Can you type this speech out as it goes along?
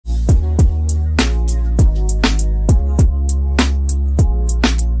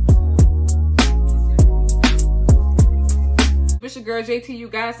your girl JT, you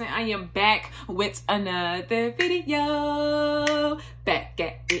guys, and I am back with another video. Back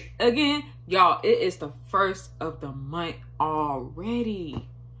at it again. Y'all, it is the first of the month already.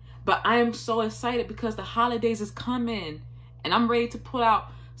 But I am so excited because the holidays is coming. And I'm ready to pull out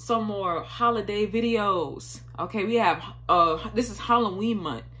some more holiday videos. Okay, we have, this is Halloween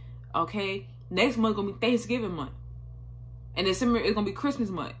month. Okay, next month gonna be Thanksgiving month. And December is gonna be Christmas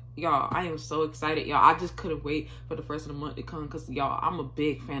month. Y'all, I am so excited. Y'all, I just couldn't wait for the first of the month to come because, y'all, I'm a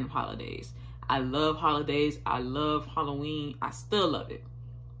big fan of holidays. I love holidays. I love Halloween. I still love it.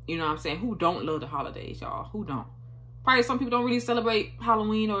 You know what I'm saying? Who don't love the holidays, y'all? Who don't? Probably some people don't really celebrate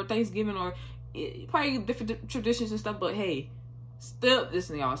Halloween or Thanksgiving or probably different traditions and stuff. But, hey, still,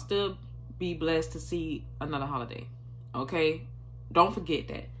 listen, y'all, still be blessed to see another holiday. Okay? Don't forget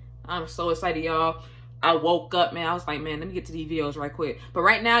that. I'm so excited, y'all. I woke up, man. I was like, man, let me get to these videos right quick. But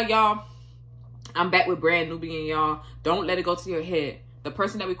right now, y'all, I'm back with Bran, Nubian, y'all. Don't let it go to your head. The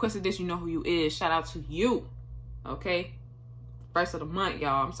person that requested this, you know who you is. Shout out to you. Okay? First of the month,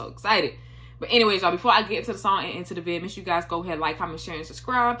 y'all. I'm so excited. But anyways, y'all, before I get into the song and into the video, make sure you guys go ahead, like, comment, share, and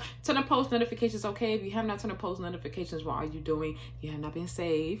subscribe. Turn on post notifications, okay? If you have not turned on post notifications, what are you doing? If you have not been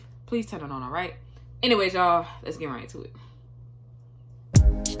saved, please turn it on, all right? Anyways, y'all, let's get right into it.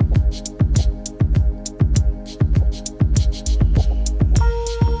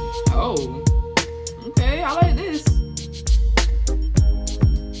 Oh, okay, I like this.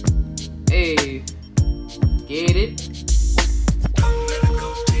 Hey, get it?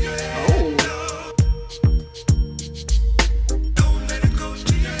 Oh.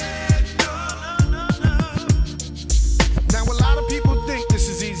 Now a lot of people think this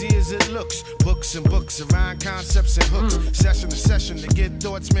is easy as it looks. Books and books around concepts and hooks. Session to session to get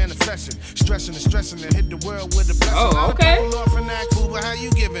thoughts manifesting. Stressing and stressing to hit the world with a blessing. Oh, okay. People often act cool, but how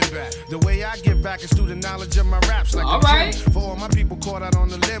you giving back? The way I give back is through the knowledge of my raps. Like all a right. gym. For all my people caught out on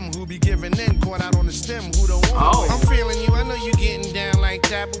the limb, who be giving in, caught out on the stem, who don't want. Oh. I'm feeling you, I know you getting down like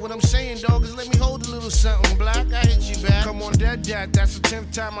that, but what I'm saying, dog, is let me hold a little something black. I hit you back. Come on, dead dad. That's the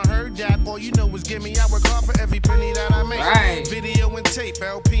 10th time I heard that. All you know is give me. I work hard for every penny that I make. Right. Video and tape,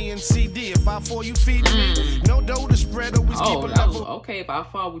 LP and CD. If I fall, you feed me. No dough to spread, always keep a level. Okay, if I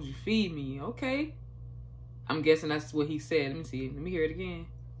fall, would you feed me? Okay. I'm guessing that's what he said. Let me see. Let me hear it again.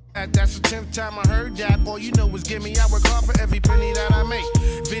 That's the 10th time I heard that. All you know is give me. I work hard for every penny that I make.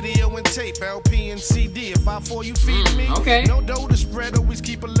 Video and tape, LP and CD. If I fall, you feed me. Okay. No dough to spread, always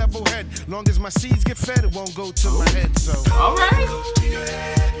keep a level head. Long as my seeds get fed, it won't go to my head. So all right.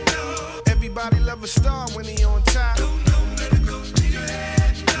 Everybody love a star when he on top.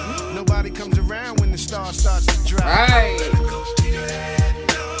 Nobody comes around when the star starts to drop. Right.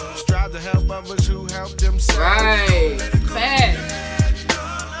 Strive to help others who help themselves. Right. Fast.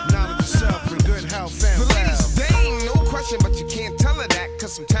 Knowledge of self and good health and The ladies, wealth. they ain't no question, but you can't tell her that.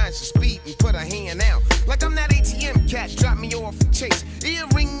 Cause sometimes she speak and put her hand out. Like I'm that ATM cat, drop me off the chase.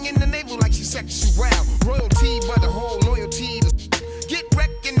 Earring in the navel like she sexual. Royalty, but the whole loyalty to get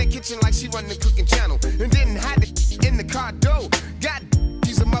wrecked in the kitchen like she run the cooking channel. And then hide it in the car door. God,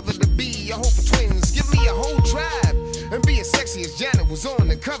 she's a mother to be, a hope for twins. Give me a whole tribe. And being sexy as Janet was on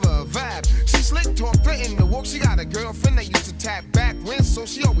the cover of Vibe. She slick talk, threatened to walk. She got a girlfriend that used to tap back when, so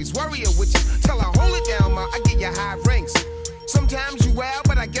she always worry with you. Tell her, hold it down, ma, I get you high ranks. Sometimes you wild,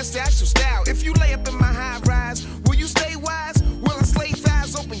 but I guess that's your style. If you lay up in my high rise, will you stay wise? Will I slay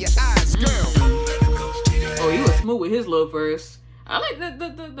thighs? Open your eyes, girl. Oh, he was smooth with his little verse. I like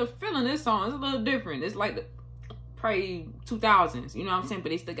the feeling of this song. It's a little different. It's like the probably 2000s. You know what I'm saying?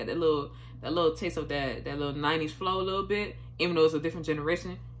 But they still got that little taste of that little 90s flow a little bit, even though it's a different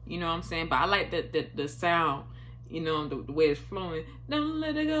generation. You know what I'm saying? But I like the sound, you know, the way it's flowing. Don't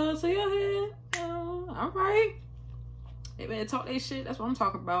let it go to your head. Oh, all right. They better talk that shit. That's what I'm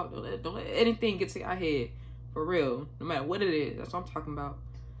talking about. Don't let anything get to your head. For real. No matter what it is. That's what I'm talking about.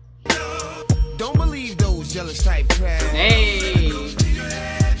 Don't believe those jealous type crap. Hey.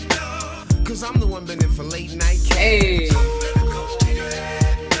 Cause I'm the one been in for late night cats. Hey.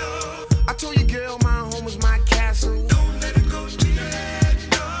 I told you, girl, my home is my castle.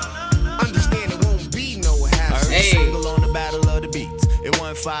 Understand it won't be no hassle. Hey. Single on the battle of the beats. It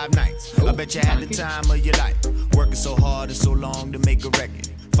won 5 nights. I bet you had the time of your life. Working so hard and so long to make a record.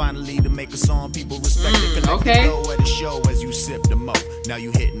 Finally to make a song people respect it. Collect okay. the dough at the show as you sip the mo. Now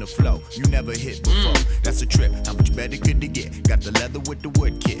you hitting the flow you never hit before. That's a trip. How much better could it get? Got the leather with the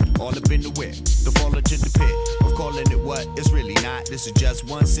wood kit. All up in the whip. The fall into the pit. Of calling it what? It's really not. This is just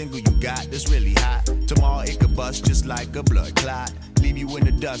one single you got that's really hot. Tomorrow it could bust just like a blood clot. Leave you in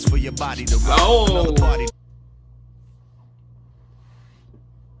the dust for your body to rock. Oh. Another party.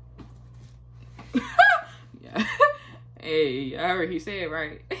 Yeah. Hey, I heard he said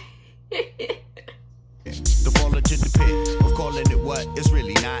right. The fall into the pit of calling it what it's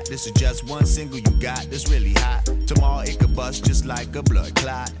really not. This is just one single you got that's really hot. Tomorrow it could bust just like a blood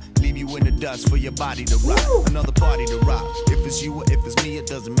clot. Leave you in the dust for your body to rot. Another party to rock. If it's you or if it's me, it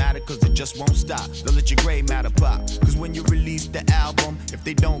doesn't matter, cause it just won't stop. Don't let your gray matter pop. Cause when you release the album, if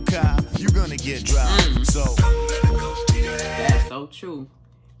they don't cop, you're gonna get dropped. So that's so true.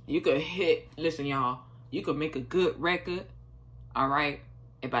 You could listen y'all, you could make a good record, all right,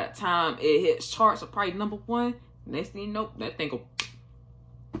 and by the time it hits charts, or probably #1, next thing you know, that thing go,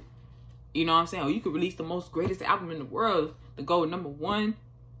 you know what I'm saying? Or you could release the most greatest album in the world to go #1,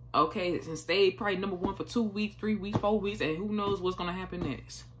 okay, and stay probably #1 for 2 weeks, 3 weeks, 4 weeks, and who knows what's gonna happen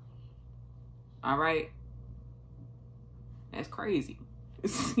next. All right, that's crazy.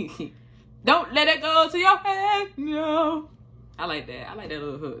 Don't let it go to your head, no. I like that. I like that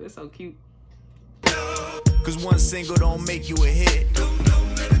little hook. It's so cute. cause one single don't make you a hit.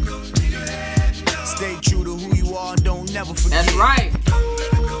 Stay true to who you are and don't never forget. That's right.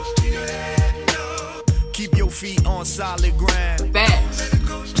 Keep your feet on solid ground. Facts.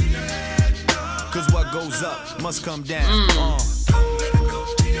 Cause what goes up must come down.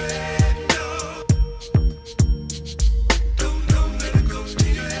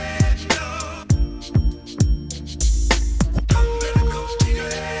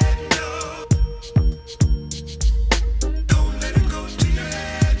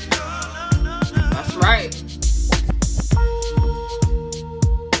 That's right.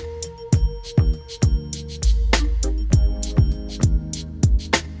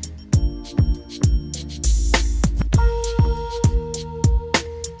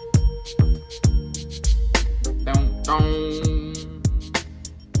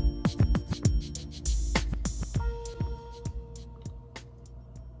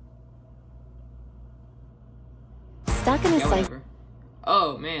 Stuck in a cycle.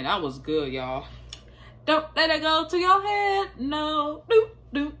 Oh man, that was good, y'all. Don't let it go to your head, no. Do,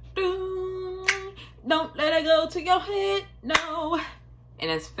 do, do. Don't let it go to your head, no.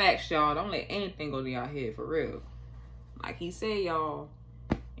 And that's facts, y'all. Don't let anything go to your head, for real. Like he said, y'all,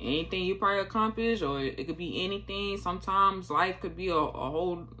 anything you probably accomplish, or it could be anything. Sometimes life could be a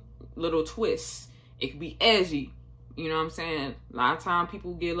whole little twist. It could be edgy. You know what I'm saying? A lot of times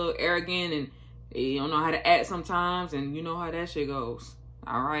people get a little arrogant and they don't know how to act sometimes, and you know how that shit goes.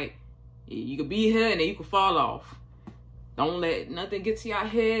 All right? You could be here and then you could fall off. Don't let nothing get to your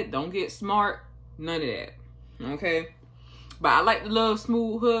head. Don't get smart. None of that. Okay? But I like the little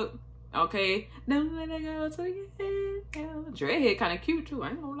smooth hook. Okay? Don't let it go to your head. Dreadhead kind of cute too. I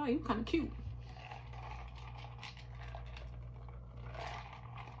ain't gonna lie. You kind of cute.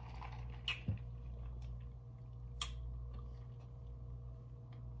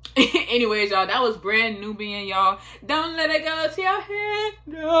 Anyways, y'all, that was Bran Nubian, y'all. Don't let it go to your head,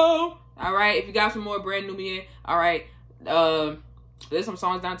 no. All right, if you got some more Bran Nubian, all right, there's some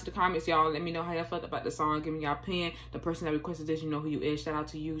songs down to the comments, y'all. Let me know how y'all felt about the song. Give me your opinion. The person that requested this, you know who you is. Shout out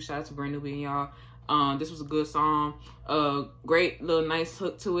to you. Shout out to Bran Nubian, y'all. This was a good song. Great little nice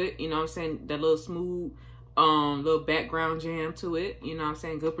hook to it. You know what I'm saying? That little smooth, little background jam to it. You know what I'm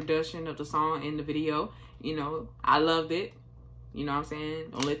saying? Good production of the song and the video. You know, I loved it. You know what I'm saying?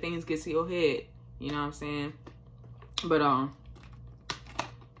 Don't let things get to your head. You know what I'm saying? But,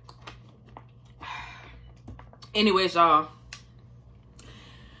 anyways, y'all.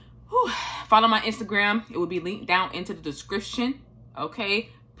 Follow my Instagram. It will be linked down into the description.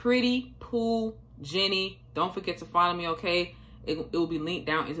 Okay? Prettypoohjeni. Don't forget to follow me, okay? It will be linked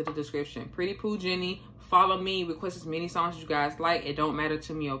down into the description. Prettypoohjeni. Follow me. Request as many songs as you guys like. It don't matter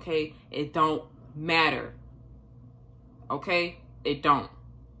to me, okay? It don't matter. Okay? It don't.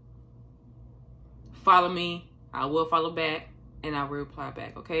 Follow me. I will follow back. And I will reply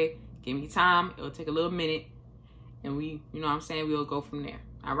back, okay? Give me time. It'll take a little minute. And we, you know what I'm saying? We'll go from there.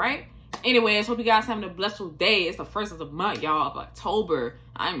 All right? Anyways, hope you guys having a blessed day. It's the first of the month, y'all, of October.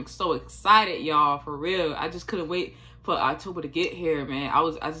 I'm so excited, y'all, for real. I just couldn't wait for October to get here, man.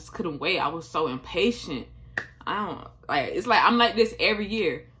 I just couldn't wait. I was so impatient. It's like I'm like this every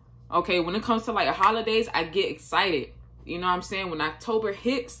year. Okay, when it comes to like holidays, I get excited. You know what I'm saying? When October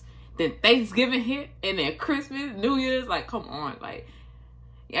hits, then Thanksgiving hit, and then Christmas, New Year's, like, come on. Like,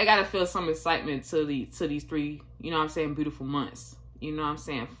 I gotta feel some excitement to these three, you know what I'm saying, beautiful months. You know what I'm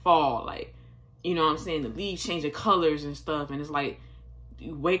saying? Fall, like, you know what I'm saying? The leaves changing colors and stuff, and it's like,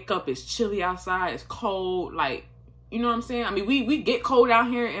 you wake up, it's chilly outside, it's cold, like, you know what I'm saying? I mean, we get cold out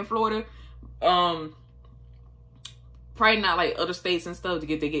here in Florida. Probably not like other states and stuff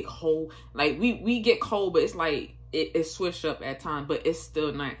they get cold. Like, we get cold, but it's like, it switch up at times, but it's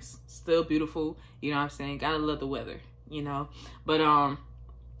still nice, still beautiful. You know what I'm saying? Gotta love the weather. you know. But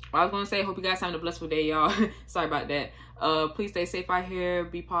what I was gonna say, hope you guys having a blissful day, y'all. Sorry about that. Please stay safe out here,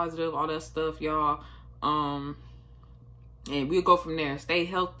 be positive, all that stuff, y'all. And we'll go from there. Stay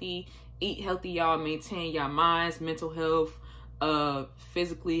healthy, eat healthy, y'all. Maintain your minds, mental health,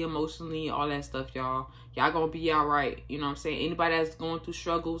 physically, emotionally, all that stuff, y'all. Y'all gonna be all right. You know what I'm saying? Anybody that's going through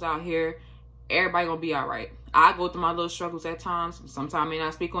struggles out here, everybody gonna be all right. I go through my little struggles at times. Sometimes I may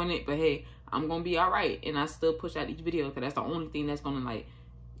not speak on it, but hey, I'm gonna be all right. And I still push out each video because that's the only thing that's gonna like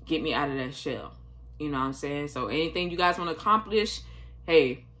get me out of that shell. You know what I'm saying? So anything you guys want to accomplish,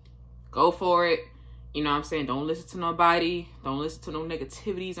 hey, go for it. You know what I'm saying? Don't listen to nobody. Don't listen to no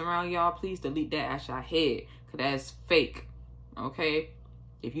negativities around y'all. Please delete that out your head, because that's fake. Okay?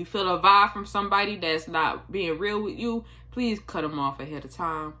 If you feel a vibe from somebody that's not being real with you, please cut them off ahead of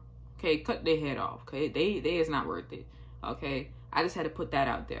time. Okay? Cut their head off. Okay? They is not worth it. Okay? I just had to put that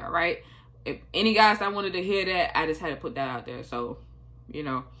out there. All right? If any guys that wanted to hear that, I just had to put that out there. So, you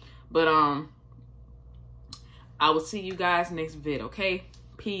know. But, I will see you guys next vid. Okay?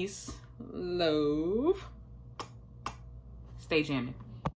 Peace. Love. Stay jamming.